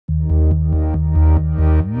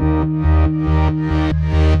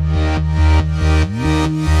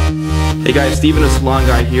Hey guys, Steven,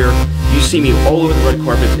 TheSalonGuy here. You see me all over the red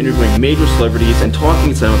carpets interviewing major celebrities and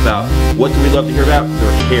talking to them about what do we love to hear about?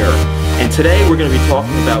 Their hair. And today we're going to be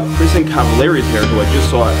talking about Kristin Cavallari's hair, who I just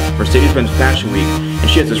saw at Mercedes-Benz Fashion Week. And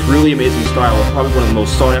she has this really amazing style, probably one of the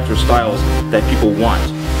most sought after styles that people want.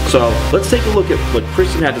 So let's take a look at what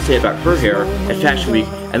Kristin had to say about her hair at Fashion Week,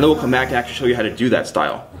 and then we'll come back to actually show you how to do that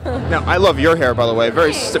style. Now, I love your hair, by the way.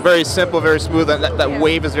 Very simple, very smooth. That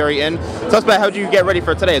wave is very in. Tell us about how did you get ready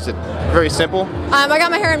for today? Is it very simple? I got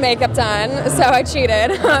my hair and makeup done, so I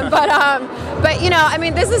cheated. but you know, I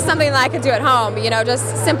mean, this is something that I could do at home. You know,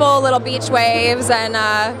 just simple little beach waves, and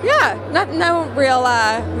yeah, no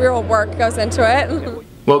real work goes into it.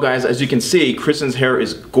 Well guys, as you can see, Kristin's hair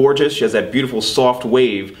is gorgeous. She has that beautiful soft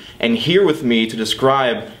wave. And here with me to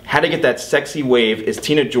describe how to get that sexy wave is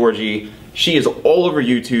Tina Georgy. She is all over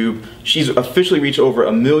YouTube. She's officially reached over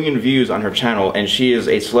 1 million views on her channel, and she is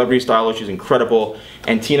a celebrity stylist. She's incredible.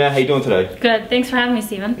 And Tina, how you doing today? Good. Thanks for having me,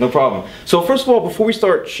 Steven. No problem. So first of all, before we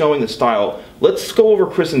start showing the style, let's go over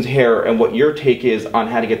Kristin's hair and what your take is on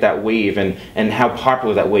how to get that wave and how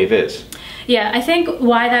popular that wave is. Yeah, I think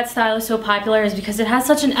why that style is so popular is because it has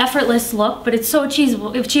such an effortless look, but it's so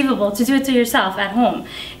achievable to do it to yourself at home.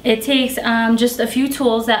 It takes just a few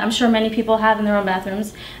tools that I'm sure many people have in their own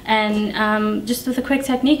bathrooms, and just with a quick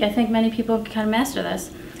technique, I think many people can kind of master this.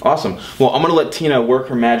 Awesome. Well, I'm going to let Tina work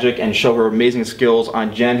her magic and show her amazing skills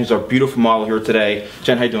on Jen, who's our beautiful model here today.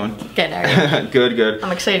 Jen, how you doing? Good, how are you? Good, good.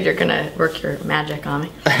 I'm excited you're going to work your magic on me.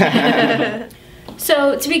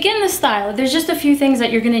 So to begin the style, there's just a few things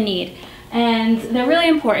that you're going to need. And they're really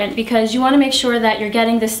important because you want to make sure that you're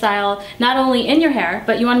getting this style not only in your hair,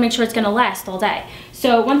 but you want to make sure it's going to last all day.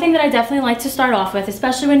 So one thing that I definitely like to start off with,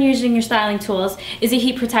 especially when you're using your styling tools, is a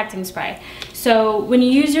heat protecting spray. So when you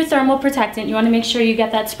use your thermal protectant, you want to make sure you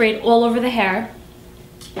get that sprayed all over the hair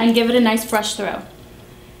and give it a nice brush through.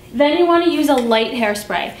 Then you want to use a light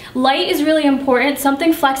hairspray. Light is really important,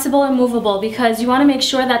 something flexible and movable, because you want to make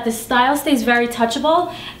sure that the style stays very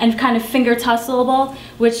touchable and kind of finger tussleable,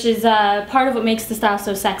 which is part of what makes the style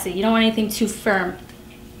so sexy. You don't want anything too firm.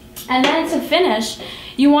 And then to finish,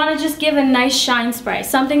 you want to just give a nice shine spray,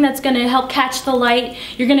 something that's going to help catch the light.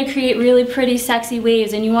 You're going to create really pretty, sexy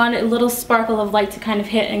waves, and you want a little sparkle of light to kind of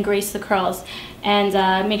hit and grace the curls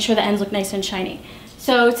and make sure the ends look nice and shiny.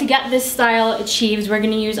 So to get this style achieved, we're going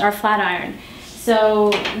to use our flat iron. So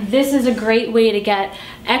this is a great way to get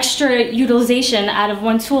extra utilization out of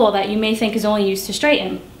one tool that you may think is only used to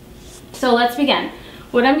straighten. So let's begin.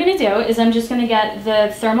 What I'm going to do is I'm just going to get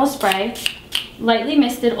the thermal spray, lightly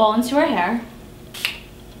mist it all into our hair.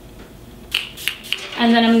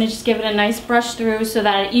 And then I'm going to just give it a nice brush through so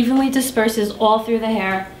that it evenly disperses all through the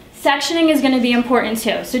hair. Sectioning is going to be important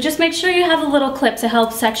too. So just make sure you have a little clip to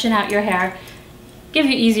help section out your hair. Give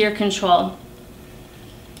you easier control.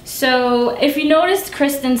 So if you noticed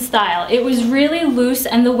Kristin's style, it was really loose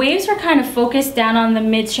and the waves were kind of focused down on the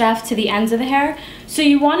mid shaft to the ends of the hair. So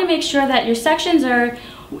you want to make sure that your sections are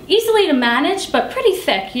easily to manage but pretty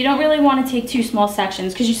thick. You don't really want to take too small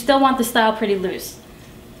sections because you still want the style pretty loose.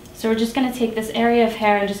 So we're just going to take this area of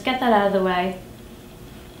hair and just get that out of the way,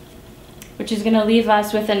 which is going to leave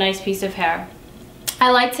us with a nice piece of hair.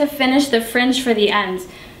 I like to finish the fringe for the ends,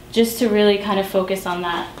 just to really kind of focus on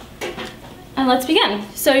that. And let's begin.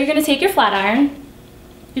 So you're going to take your flat iron,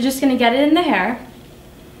 you're just going to get it in the hair,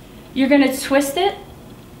 you're going to twist it,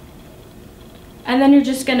 and then you're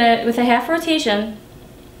just going to, with a half rotation,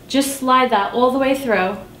 just slide that all the way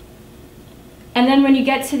through. And then when you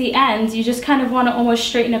get to the end, you just kind of want to almost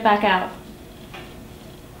straighten it back out.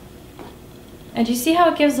 And you see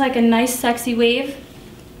how it gives like a nice sexy wave?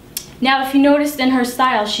 Now if you noticed in her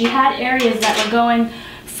style, she had areas that were going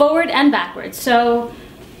forward and backwards. So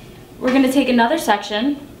we're going to take another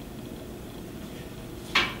section.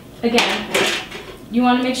 Again, you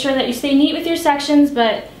want to make sure that you stay neat with your sections,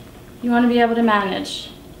 but you want to be able to manage.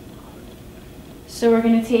 So we're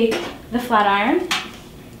going to take the flat iron,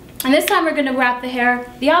 and this time we're going to wrap the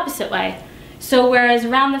hair the opposite way. So whereas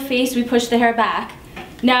around the face we push the hair back,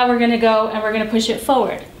 now we're going to go and we're going to push it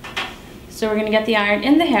forward. So we're going to get the iron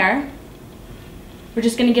in the hair, we're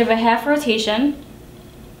just going to give a half rotation,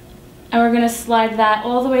 and we're going to slide that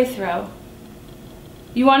all the way through.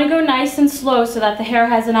 You want to go nice and slow so that the hair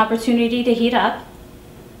has an opportunity to heat up,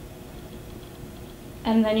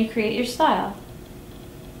 and then you create your style.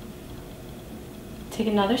 Take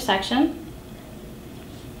another section.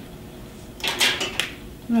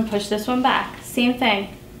 I'm going to push this one back. Same thing.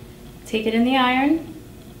 Take it in the iron,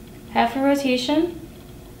 half a rotation,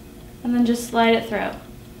 and then just slide it through.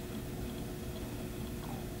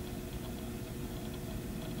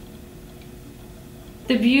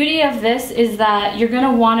 The beauty of this is that you're going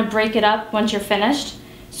to want to break it up once you're finished.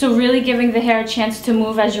 So really giving the hair a chance to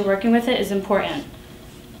move as you're working with it is important.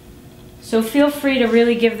 So feel free to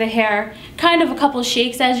really give the hair kind of a couple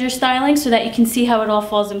shakes as you're styling so that you can see how it all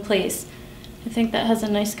falls in place. I think that has a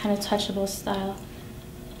nice kind of touchable style.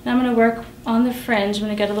 Now I'm going to work on the fringe. I'm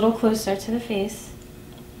going to get a little closer to the face.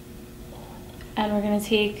 And we're going to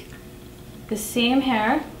take the same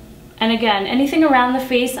hair. And again, anything around the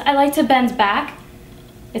face, I like to bend back.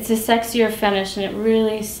 It's a sexier finish and it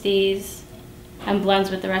really stays and blends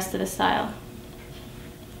with the rest of the style.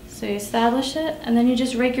 So you establish it and then you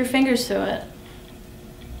just rake your fingers through it.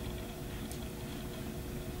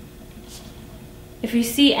 If you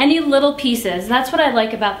see any little pieces, that's what I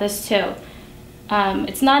like about this too.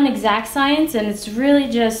 It's not an exact science and it's really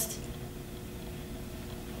just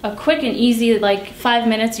a quick and easy, like 5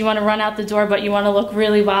 minutes, you want to run out the door but you want to look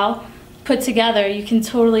really well put together. You can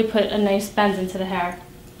totally put a nice bend into the hair.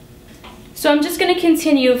 So I'm just going to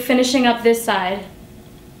continue finishing up this side,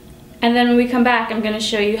 and then when we come back I'm going to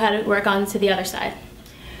show you how to work on to the other side.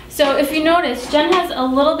 So if you notice, Jen has a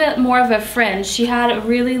little bit more of a fringe. She had a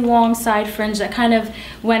really long side fringe that kind of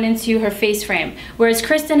went into her face frame. Whereas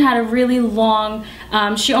Kristin had a really long,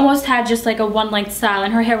 she almost had just like a one length style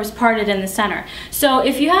and her hair was parted in the center. So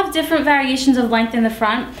if you have different variations of length in the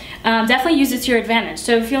front, definitely use it to your advantage.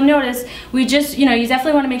 So if you'll notice, we just, you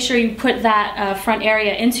definitely want to make sure you put that front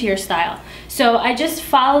area into your style. So I just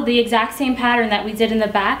followed the exact same pattern that we did in the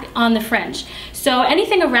back on the fringe. So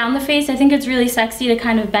anything around the face, I think it's really sexy to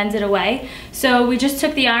kind of bend it away. So we just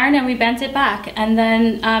took the iron and we bent it back. And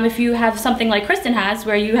then if you have something like Kristin has,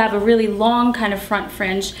 where you have a really long kind of front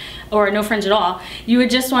fringe, or no fringe at all, you would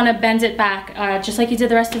just want to bend it back just like you did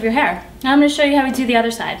the rest of your hair. Now I'm going to show you how we do the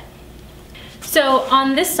other side. So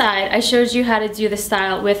on this side, I showed you how to do the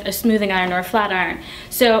style with a smoothing iron or a flat iron.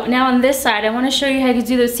 So now on this side, I want to show you how to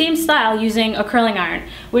do the same style using a curling iron,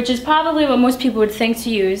 which is probably what most people would think to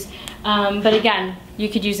use. But again, you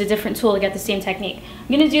could use a different tool to get the same technique. I'm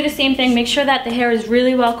going to do the same thing. Make sure that the hair is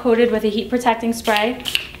really well coated with a heat protecting spray,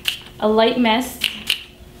 a light mist.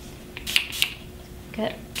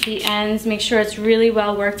 Get the ends, make sure it's really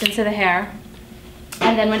well worked into the hair.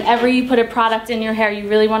 And then whenever you put a product in your hair, you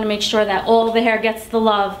really want to make sure that all the hair gets the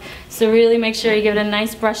love. So really make sure you give it a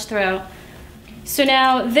nice brush through. So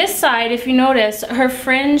now this side, if you notice, her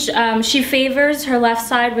fringe, she favors her left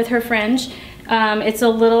side with her fringe. It's a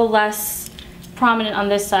little less prominent on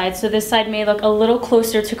this side, so this side may look a little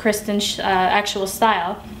closer to Kristin's actual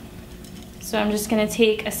style. So I'm just going to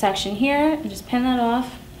take a section here and just pin that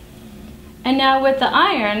off. And now with the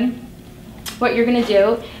iron, what you're going to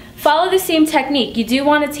do, follow the same technique. You do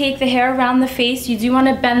want to take the hair around the face, you do want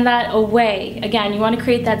to bend that away. Again, you want to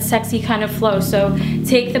create that sexy kind of flow. So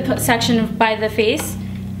take the section by the face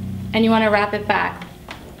and you want to wrap it back.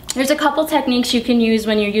 There's a couple techniques you can use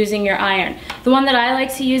when you're using your iron. The one that I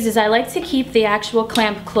like to use is I like to keep the actual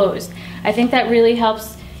clamp closed. I think that really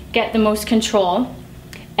helps get the most control.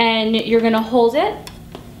 And you're going to hold it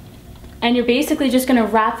and you're basically just going to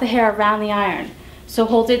wrap the hair around the iron. So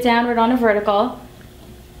hold it downward on a vertical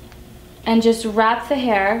and just wrap the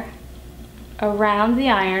hair around the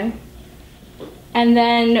iron. And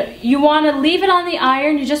then you want to leave it on the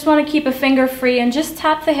iron. You just want to keep a finger free and just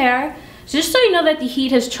tap the hair, just so you know that the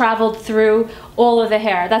heat has traveled through all of the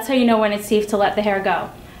hair. That's how you know when it's safe to let the hair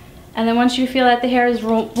go. And then once you feel that the hair is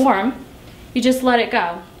warm, you just let it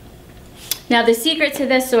go. Now the secret to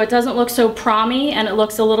this, so it doesn't look so prom-y and it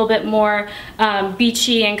looks a little bit more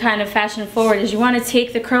beachy and kind of fashion forward, is you want to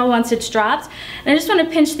take the curl once it's dropped and you just want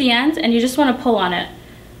to pinch the end and you just want to pull on it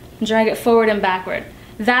and drag it forward and backward.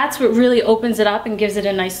 That's what really opens it up and gives it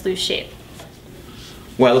a nice loose shape.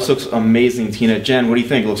 Wow, this looks amazing, Tina. Jen, what do you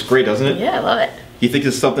think? It looks great, doesn't it? Yeah, I love it. Do you think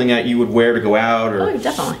this is something that you would wear to go out? Or Oh,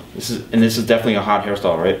 definitely. This is definitely a hot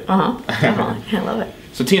hairstyle, right? Uh-huh, definitely. I love it.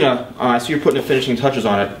 So Tina, I see you're putting the finishing touches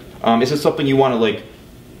on it. Is this something you want to, like,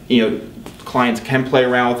 clients can play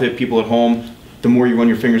around with it, people at home? The more you run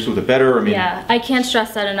your fingers through, the better. I mean, yeah, I can't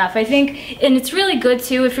stress that enough. I think, and it's really good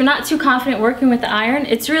too, if you're not too confident working with the iron,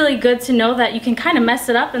 it's really good to know that you can kind of mess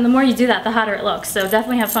it up, and the more you do that, the hotter it looks. So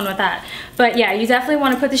definitely have fun with that. But yeah, you definitely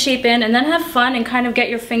want to put the shape in and then have fun and kind of get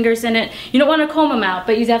your fingers in it. You don't want to comb them out,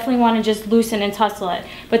 but you definitely want to just loosen and tussle it.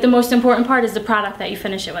 But the most important part is the product that you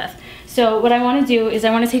finish it with. So what I want to do is I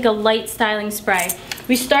want to take a light styling spray.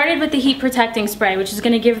 We started with the heat protecting spray, which is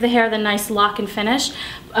going to give the hair the nice lock and finish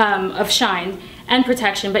of shine and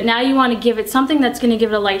protection, but now you want to give it something that's going to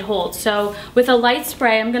give it a light hold. So with a light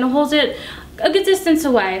spray, I'm going to hold it a good distance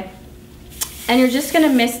away, and you're just going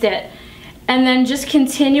to mist it, and then just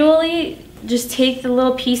continually just take the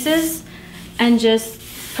little pieces and just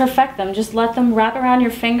perfect them. Just let them wrap around your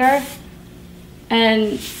finger,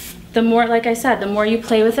 and the more, like I said, the more you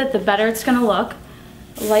play with it, the better it's gonna look.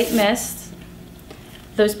 Light mist.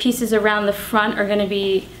 Those pieces around the front are gonna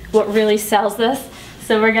be what really sells this.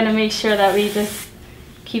 So we're gonna make sure that we just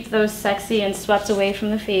keep those sexy and swept away from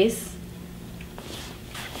the face.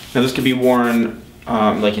 Now this could be worn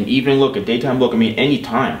like an evening look, a daytime look, I mean any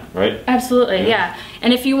time, right? Absolutely, yeah.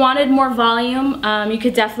 And if you wanted more volume, you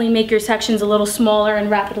could definitely make your sections a little smaller and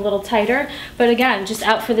wrap it a little tighter. But again, just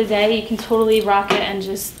out for the day, you can totally rock it and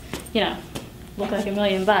just, you know, look like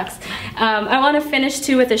 $1,000,000. I want to finish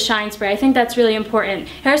too with a shine spray. I think that's really important.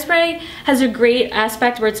 Hairspray has a great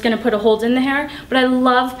aspect where it's going to put a hold in the hair, but I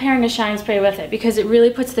love pairing a shine spray with it because it really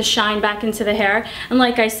puts the shine back into the hair. And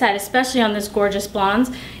like I said, especially on this gorgeous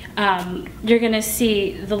blonde, you're going to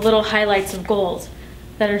see the little highlights of gold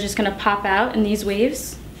that are just going to pop out in these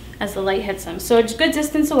waves as the light hits them. So it's a good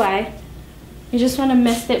distance away. You just want to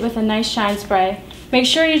mist it with a nice shine spray. Make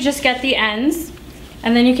sure you just get the ends,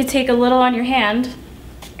 and then you could take a little on your hand,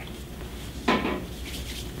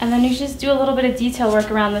 and then you just do a little bit of detail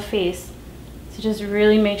work around the face to just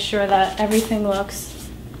really make sure that everything looks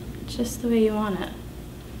just the way you want it.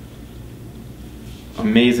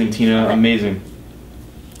 Amazing, Tina, amazing.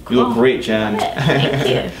 You look great, Jen. Thank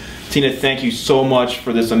you. Tina, thank you so much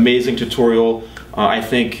for this amazing tutorial. I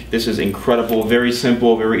think this is incredible, very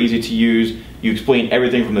simple, very easy to use. You explained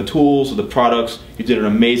everything from the tools to the products. You did an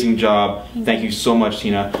amazing job. Thank you so much,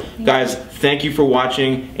 Tina. Guys, thank you for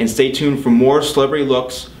watching, and stay tuned for more celebrity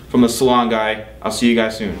looks from The Salon Guy. I'll see you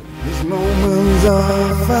guys soon.